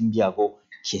이미 준비하고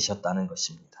계셨다는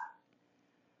것입니다.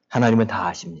 하나님은 다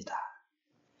아십니다.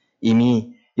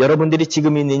 이미 여러분들이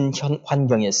지금 있는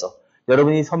환경에서,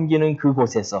 여러분이 섬기는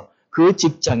그곳에서, 그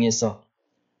직장에서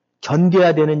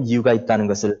견뎌야 되는 이유가 있다는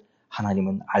것을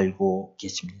하나님은 알고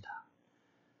계십니다.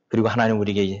 그리고 하나님은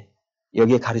우리에게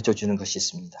여기에 가르쳐주는 것이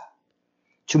있습니다.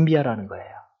 준비하라는 거예요.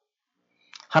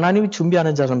 하나님이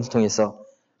준비하는 자를 통해서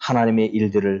하나님의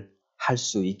일들을 할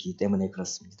수 있기 때문에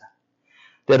그렇습니다.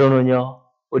 때로는요,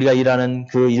 우리가 일하는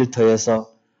그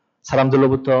일터에서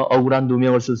사람들로부터 억울한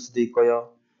누명을 쓸 수도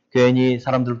있고요. 괜히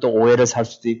사람들로부터 오해를 살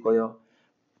수도 있고요.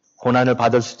 고난을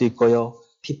받을 수도 있고요.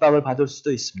 핍박을 받을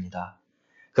수도 있습니다.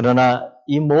 그러나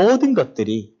이 모든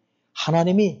것들이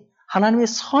하나님이 하나님의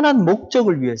선한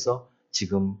목적을 위해서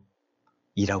지금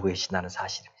일하고 계신다는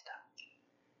사실입니다.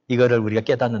 이거를 우리가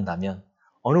깨닫는다면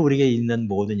오늘 우리에게 있는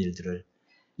모든 일들을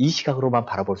이 시각으로만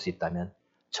바라볼 수 있다면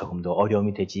조금도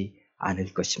어려움이 되지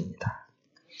않을 것입니다.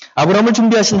 아브라함을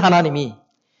준비하신 하나님이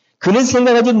그는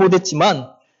생각하지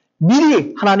못했지만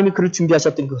미리 하나님이 그를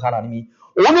준비하셨던 그 하나님이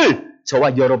오늘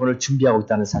저와 여러분을 준비하고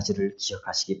있다는 사실을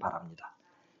기억하시기 바랍니다.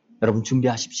 여러분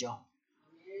준비하십시오.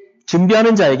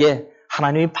 준비하는 자에게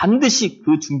하나님이 반드시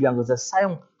그 준비한 것을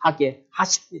사용하게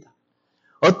하십니다.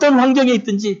 어떤 환경에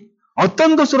있든지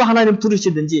어떤 것으로 하나님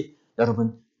부르시든지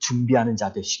여러분 준비하는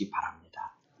자 되시기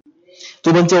바랍니다.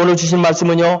 두 번째 오늘 주신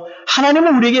말씀은요.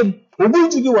 하나님은 우리에게 복을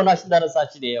주기 원하신다는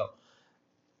사실이에요.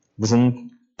 무슨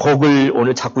복을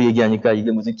오늘 자꾸 얘기하니까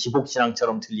이게 무슨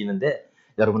기복신앙처럼 들리는데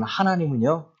여러분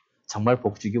하나님은요. 정말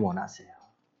복 주기 원하세요.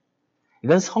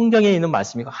 이건 성경에 있는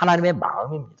말씀이고 하나님의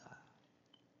마음입니다.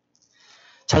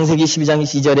 창세기 12장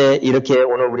 2절에 이렇게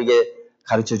오늘 우리에게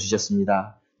가르쳐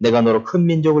주셨습니다. 내가 너로 큰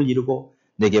민족을 이루고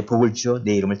내게 복을 주어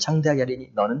내 이름을 창대하게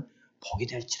하리니 너는 복이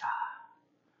될지라.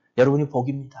 여러분이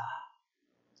복입니다.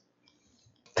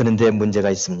 그런데 문제가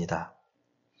있습니다.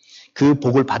 그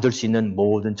복을 받을 수 있는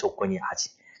모든 조건이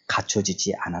아직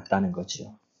갖춰지지 않았다는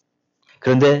거죠.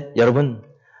 그런데 여러분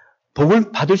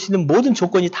복을 받을 수 있는 모든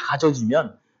조건이 다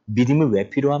갖춰지면 믿음이 왜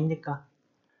필요합니까?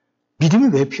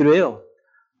 믿음이 왜 필요해요?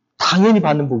 당연히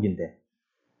받는 복인데.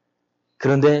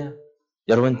 그런데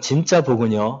여러분 진짜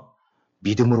복은요.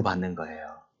 믿음으로 받는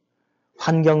거예요.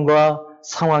 환경과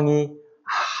상황이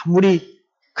아무리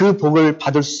그 복을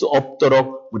받을 수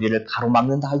없도록 우리를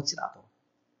가로막는다 할지라도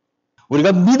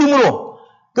우리가 믿음으로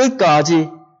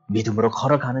끝까지 믿음으로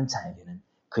걸어가는 자에게는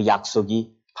그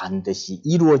약속이 반드시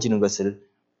이루어지는 것을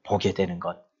보게 되는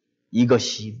것.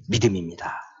 이것이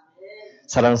믿음입니다.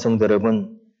 사랑하는 성도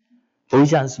여러분,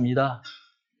 보이지 않습니다.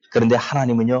 그런데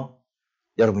하나님은요,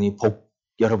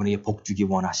 여러분에게 복 주기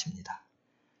원하십니다.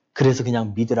 그래서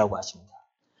그냥 믿으라고 하십니다.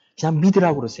 그냥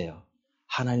믿으라고 그러세요.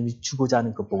 하나님이 주고자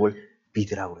하는 그 복을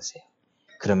믿으라고 그러세요.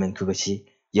 그러면 그것이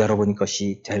여러분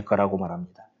것이 될 거라고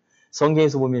말합니다.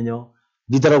 성경에서 보면요,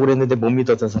 믿으라고 그랬는데 못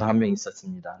믿었던 사람 한 명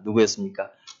있었습니다.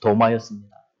 누구였습니까?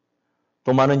 도마였습니다.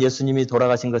 도마는 예수님이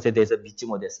돌아가신 것에 대해서 믿지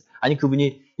못했어요. 아니,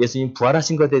 그분이 예수님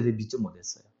부활하신 것에 대해서 믿지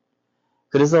못했어요.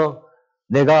 그래서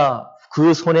내가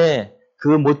그 손에, 그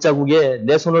못자국에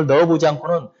내 손을 넣어보지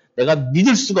않고는 내가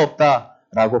믿을 수가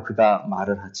없다라고 그가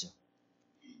말을 하죠.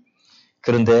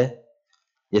 그런데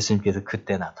예수님께서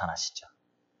그때 나타나시죠.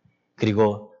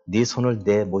 그리고 네 손을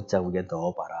내 못자국에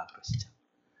넣어봐라 그러시죠.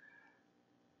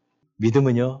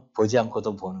 믿음은요, 보지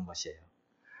않고도 보는 것이에요.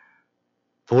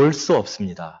 볼 수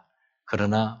없습니다.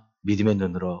 그러나 믿음의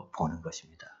눈으로 보는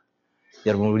것입니다.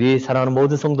 여러분, 우리 사랑하는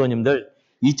모든 성도님들,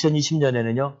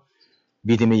 2020년에는요,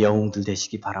 믿음의 영웅들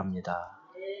되시기 바랍니다.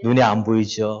 눈에 안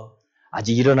보이죠.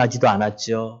 아직 일어나지도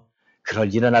않았죠.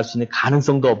 그럴 일어날 수 있는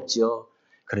가능성도 없죠.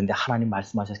 그런데 하나님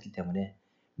말씀하셨기 때문에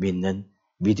믿는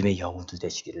믿음의 영웅들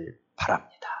되시기를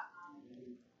바랍니다.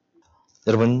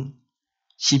 여러분,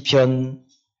 시편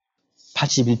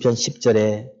 81편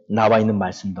 10절에 나와 있는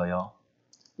말씀도요.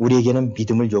 우리에게는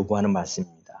믿음을 요구하는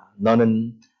말씀입니다.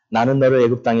 나는 너를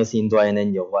애굽 땅에서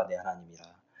인도하여낸 여호와 내 하나님이라.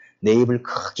 내 입을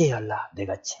크게 열라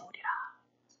내가 채우리라.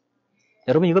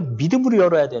 여러분, 이거 믿음으로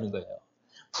열어야 되는 거예요.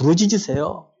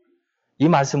 부르짖으세요. 이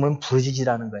말씀은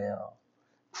부르짖으라는 거예요.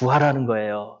 구하라는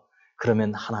거예요.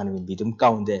 그러면 하나님이 믿음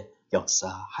가운데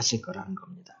역사하실 거라는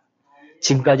겁니다.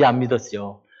 지금까지 안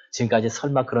믿었어요. 지금까지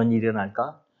설마 그런 일이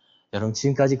일어날까? 여러분,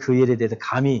 지금까지 그 일에 대해서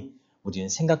감히 우리는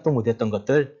생각도 못했던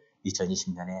것들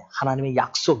 2020년에 하나님의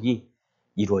약속이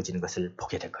이루어지는 것을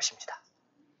보게 될 것입니다.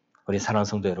 우리 사랑하는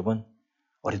성도 여러분,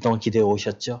 오랫동안 기도해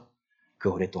오셨죠? 그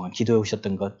오랫동안 기도해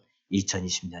오셨던 것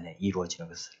 2020년에 이루어지는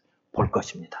것을 볼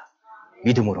것입니다.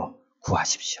 믿음으로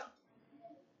구하십시오.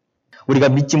 우리가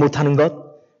믿지 못하는 것,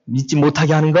 믿지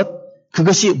못하게 하는 것,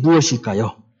 그것이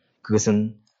무엇일까요?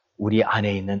 그것은 우리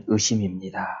안에 있는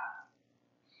의심입니다.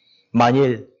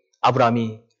 만일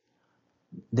아브라함이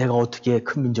내가 어떻게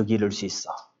큰 민족이 이룰 수 있어?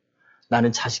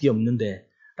 나는 자식이 없는데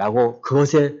라고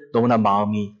그것에 너무나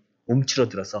마음이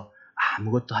움츠러들어서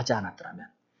아무것도 하지 않았더라면,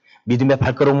 믿음의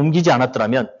발걸음 옮기지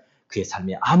않았더라면 그의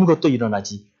삶에 아무것도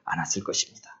일어나지 않았을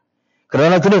것입니다.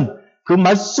 그러나 그는 그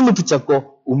말씀을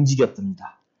붙잡고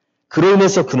움직였답니다. 그로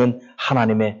인해서 그는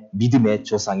하나님의 믿음의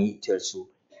조상이 될 수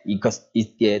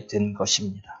있게 된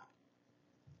것입니다.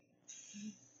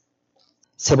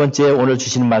 세 번째 오늘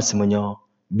주시는 말씀은요.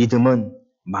 믿음은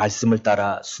말씀을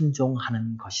따라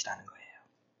순종하는 것이라는 거예요.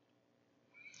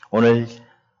 오늘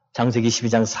창세기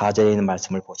 12장 4절에 있는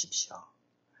말씀을 보십시오.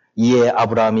 이에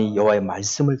아브라함이 여호와의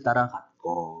말씀을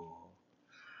따라갔고,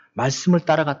 말씀을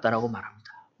따라갔다라고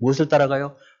말합니다. 무엇을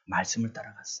따라가요? 말씀을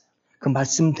따라갔어요. 그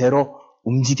말씀대로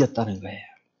움직였다는 거예요.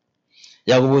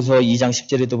 야고보서 2장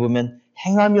 10절에도 보면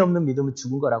행함이 없는 믿음은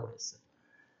죽은 거라고 그랬어요.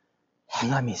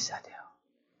 행함이 있어야 돼요.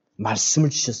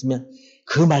 말씀을 주셨으면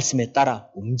그 말씀에 따라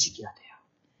움직여야 돼요.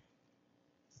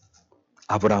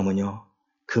 아브라함은요,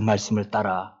 그 말씀을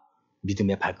따라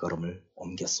믿음의 발걸음을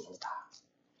옮겼습니다.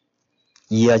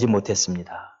 이해하지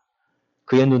못했습니다.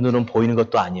 그의 눈으로는 보이는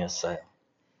것도 아니었어요.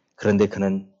 그런데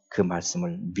그는 그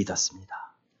말씀을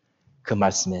믿었습니다. 그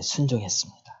말씀에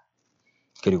순종했습니다.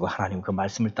 그리고 하나님 그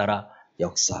말씀을 따라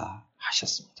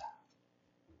역사하셨습니다.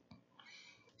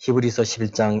 히브리서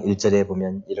 11장 1절에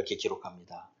보면 이렇게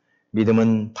기록합니다.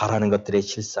 믿음은 바라는 것들의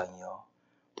실상이요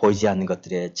보이지 않는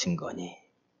것들의 증거니.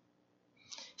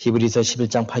 히브리서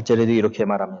 11장 8절에도 이렇게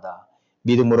말합니다.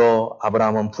 믿음으로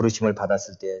아브라함은 부르심을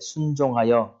받았을 때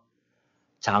순종하여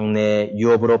장래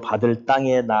유업으로 받을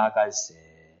땅에 나아갈세.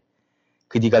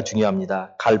 그 뒤가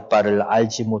중요합니다. 갈 바를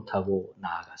알지 못하고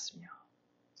나아갔으며.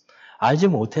 알지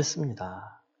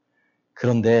못했습니다.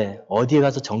 그런데 어디에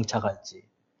가서 정착할지,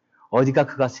 어디가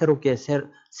그가 새롭게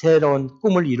새로운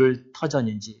꿈을 이룰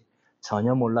터전인지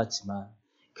전혀 몰랐지만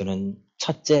그는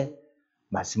첫째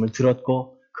말씀을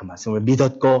들었고 그 말씀을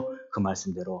믿었고 그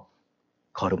말씀대로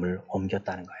걸음을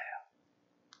옮겼다는 거예요.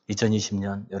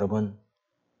 2020년 여러분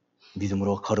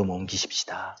믿음으로 걸음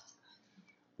옮기십시다.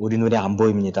 우리 눈에 안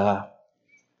보입니다.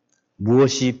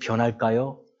 무엇이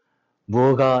변할까요?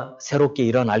 무엇가 새롭게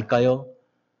일어날까요?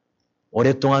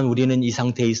 오랫동안 우리는 이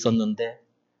상태에 있었는데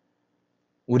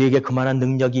우리에게 그만한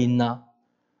능력이 있나?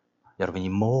 여러분 이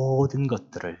모든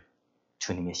것들을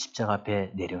주님의 십자가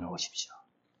앞에 내려놓으십시오.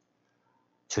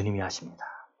 주님이 하십니다.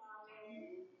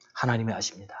 하나님이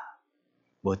하십니다.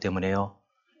 무엇 때문에요?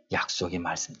 약속의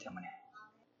말씀 때문에.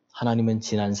 하나님은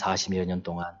지난 40여 년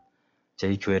동안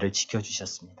저희 교회를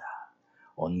지켜주셨습니다.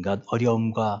 온갖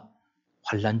어려움과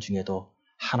환난 중에도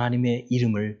하나님의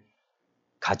이름을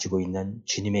가지고 있는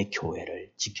주님의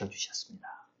교회를 지켜주셨습니다.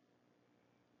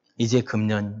 이제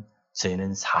금년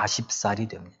저희는 40살이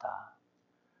됩니다.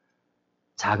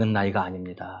 작은 나이가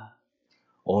아닙니다.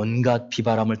 온갖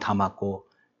비바람을 다 맞고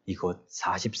이곳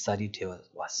 40살이 되어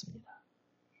왔습니다.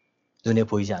 눈에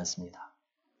보이지 않습니다.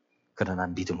 그러나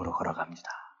믿음으로 걸어갑니다.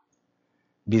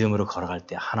 믿음으로 걸어갈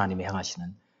때 하나님이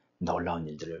행하시는 놀라운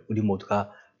일들을 우리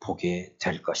모두가 보게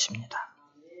될 것입니다.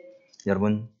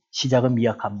 여러분 시작은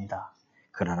미약합니다.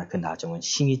 그러나 그 나중은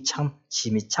심히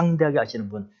창대하게 하시는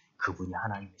분 그분이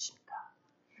하나님이십니다.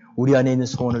 우리 안에 있는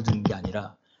소원을 두는 게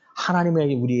아니라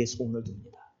하나님에게 우리의 소원을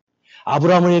둡니다.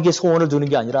 아브라함에게 소원을 두는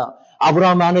게 아니라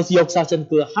아브라함 안에서 역사하시는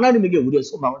그 하나님에게 우리의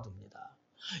소망을 둡니다.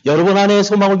 여러분 안에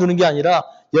소망을 두는 게 아니라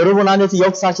여러분 안에서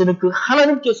역사하시는 그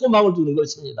하나님께 소망을 두는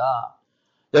것입니다.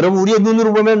 여러분 우리의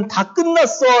눈으로 보면 다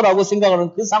끝났어 라고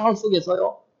생각하는 그 상황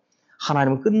속에서요.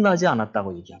 하나님은 끝나지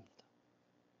않았다고 얘기합니다.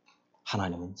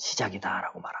 하나님은 시작이다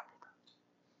라고 말합니다.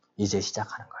 이제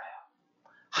시작하는 거예요.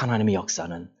 하나님의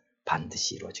역사는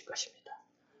반드시 이루어질 것입니다.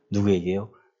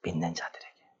 누구에게요? 믿는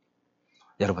자들에게.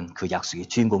 여러분 그 약속의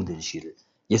주인공 되시기를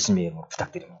예수님의 이름으로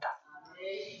부탁드립니다.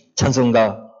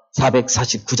 찬송가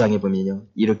 449장에 보면요.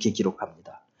 이렇게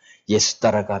기록합니다. 예수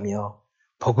따라가며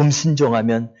복음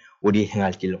순종하면 우리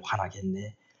행할 길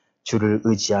환하겠네. 주를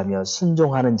의지하며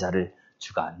순종하는 자를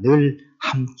주가 늘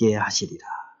함께 하시리라.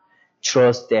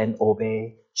 Trust and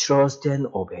obey, trust and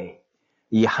obey.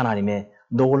 이 하나님의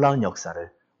놀라운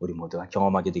역사를 우리 모두가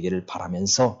경험하게 되기를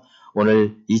바라면서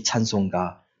오늘 이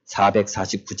찬송가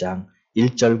 449장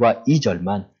 1절과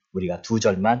 2절만 우리가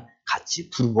 2절만 같이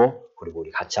부르고 그리고 우리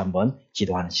같이 한번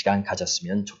기도하는 시간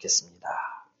가졌으면 좋겠습니다.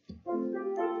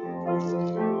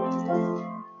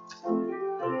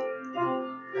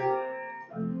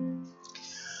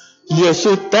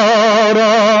 예수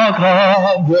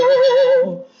따라가며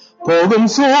복음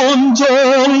순종하면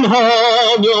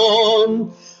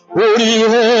우리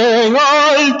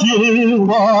행할 길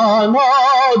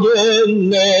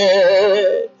환하겠네.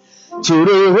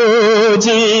 주를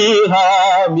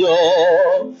의지하며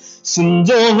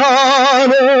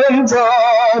순종하는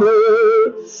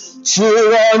자를 주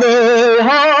안에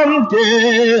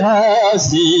함께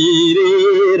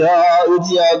하시리라.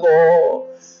 의지하고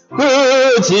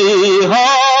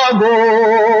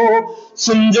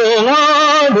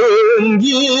순종하는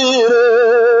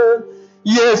길은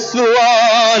예수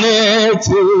안에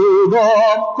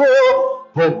즐겁고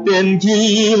복된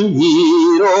길이로다.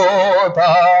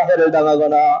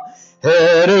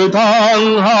 해를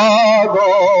당하거나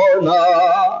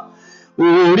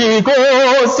우리 고생할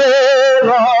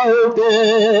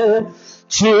때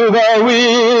주가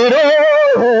위로해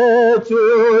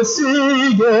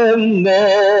주시겠네.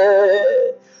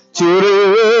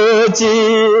 주를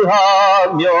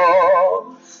의지하며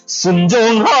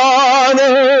순종하는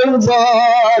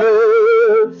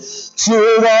자를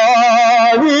주가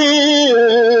위해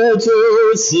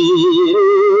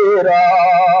주시리라.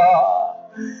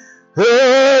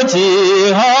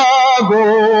 의지하고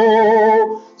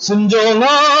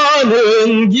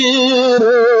순종하는 길은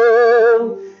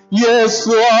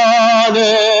예수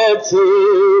안에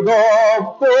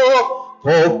즐겁고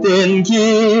복된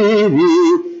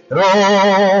길이로다.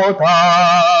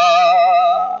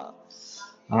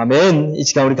 아멘. 이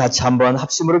시간 우리 같이 한번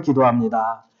합심으로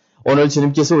기도합니다. 오늘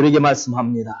주님께서 우리에게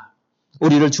말씀합니다.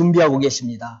 우리를 준비하고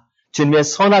계십니다. 주님의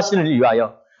선하신을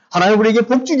위하여 하나님 우리에게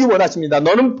복 주기 원하십니다.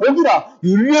 너는 복이라,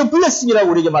 유리의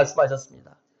블레싱이라고 우리에게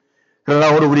말씀하셨습니다.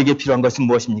 그러나 오늘 우리에게 필요한 것은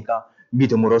무엇입니까?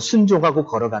 믿음으로 순종하고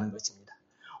걸어가는 것입니다.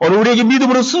 오늘 우리에게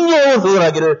믿음으로 순종하고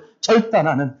걸어가기를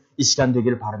결단하는 이 시간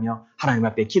되기를 바라며 하나님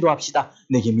앞에 기도합시다.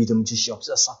 내게 믿음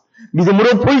주시옵소서.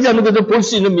 믿음으로 보이지 않는 것을 볼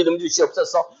수 있는 믿음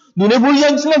주시옵소서. 눈에 보이지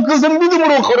않지만 그것을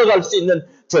믿음으로 걸어갈 수 있는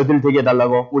저희들 되게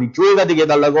해달라고, 우리 교회가 되게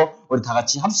해달라고 우리 다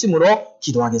같이 합심으로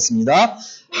기도하겠습니다.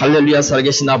 할렐루야.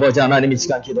 살아계신 아버지 하나님, 이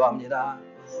시간 기도합니다.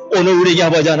 오늘 우리에게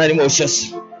아버지 하나님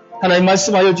오셔서 하나님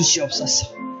말씀하여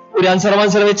주시옵소서. 우리 한 사람 한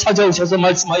사람이 찾아오셔서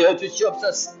말씀하여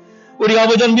주시옵소서. 우리가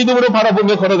아버지 하나님 믿음으로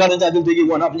바라보며 걸어가는 자들 되기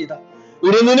원합니다.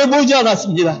 우리 눈에 보이지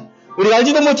않았습니다. 우리가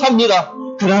알지도 못합니다.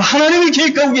 그러나 하나님을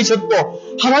계획하고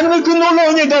계셨고 하나님의 그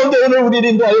놀라운 일 가운데 오늘 우리를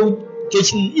인도하여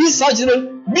계신 이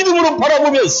사실을 믿음으로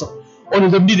바라보면서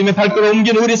오늘도 믿음의 발걸음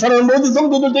옮기는 우리 사랑하는 모든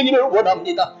성도들 되기를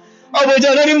원합니다. 아버지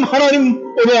하나님,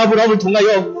 오늘 아브라함을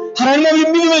통하여 하나님 아버지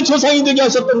믿음의 조상이 되게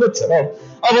하셨던 것처럼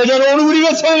아버지 하나님 오늘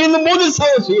우리가 상황에 있는 모든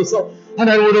상황 속에서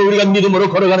하나님 오늘 우리가 믿음으로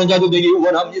걸어가는 자들 되기를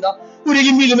원합니다.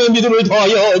 우리에게 믿음을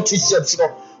더하여 주시옵시고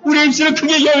우리의 입술을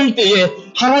크게 열 때에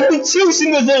하나님이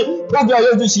채우신 것을 보게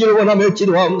하여 주시기를 원하며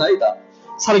기도하옵나이다.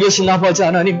 살아계신 아버지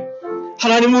하나님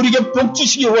우리에게 복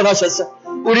주시기 원하셔서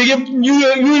우리에게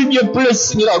유일비의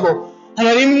블레싱이라고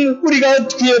하나님 우리가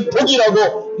그의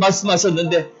복이라고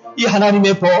말씀하셨는데 이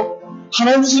하나님의 복,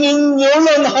 하나님 주시는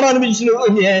놀라운 하나님이 주시는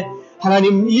은혜,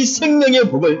 하나님 이 생명의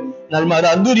복을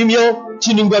날마다 누리며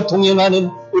주님과 동행하는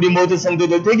우리 모든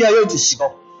성도들 되게 하여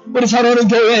주시고 우리 사랑하는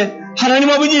교회 하나님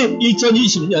아버지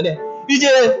 2020년에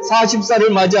이제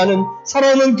 40살을 맞이하는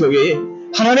사랑하는 교회에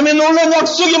하나님의 놀라운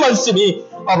약속의 말씀이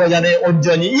아버지 안에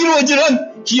온전히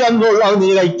이루어지는 귀한 놀라운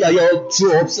은혜가 있게 하여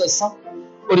주옵소서.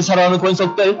 우리 사랑하는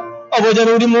권속들 아버지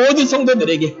하나님 우리 모든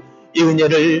성도들에게 이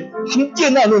은혜를 함께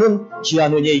나누는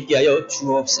귀한 은혜 있게 하여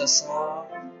주옵소서.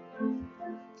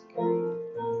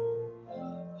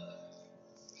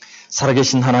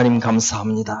 살아계신 하나님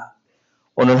감사합니다.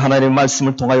 오늘 하나님의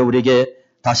말씀을 통하여 우리에게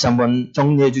다시 한번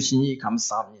정리해 주시니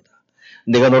감사합니다.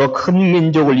 내가 너로 큰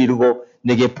민족을 이루고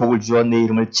내게 복을 주어 내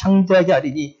이름을 창대하게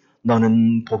하리니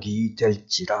너는 복이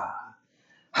될지라.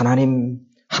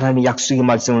 하나님의 약속의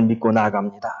말씀을 믿고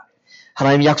나아갑니다.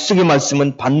 하나님의 약속의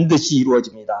말씀은 반드시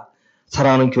이루어집니다.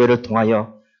 사랑하는 교회를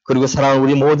통하여 그리고 사랑하는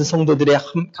우리 모든 성도들의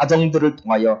가정들을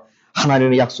통하여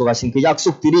하나님의 약속하신 그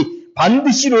약속들이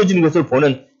반드시 이루어지는 것을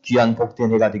보는 귀한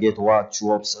복된 해가 되게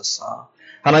도와주옵소서.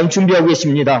 하나님 준비하고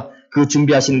계십니다. 그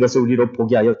준비하시는 것을 우리로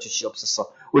보게 하여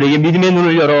주시옵소서. 우리에게 믿음의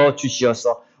눈을 열어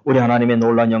주시어서 우리 하나님의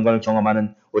놀라운 영광을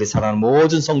경험하는 우리 사랑하는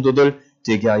모든 성도들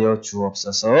되게 하여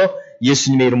주옵소서.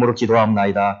 예수님의 이름으로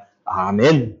기도합나이다.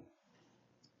 아멘.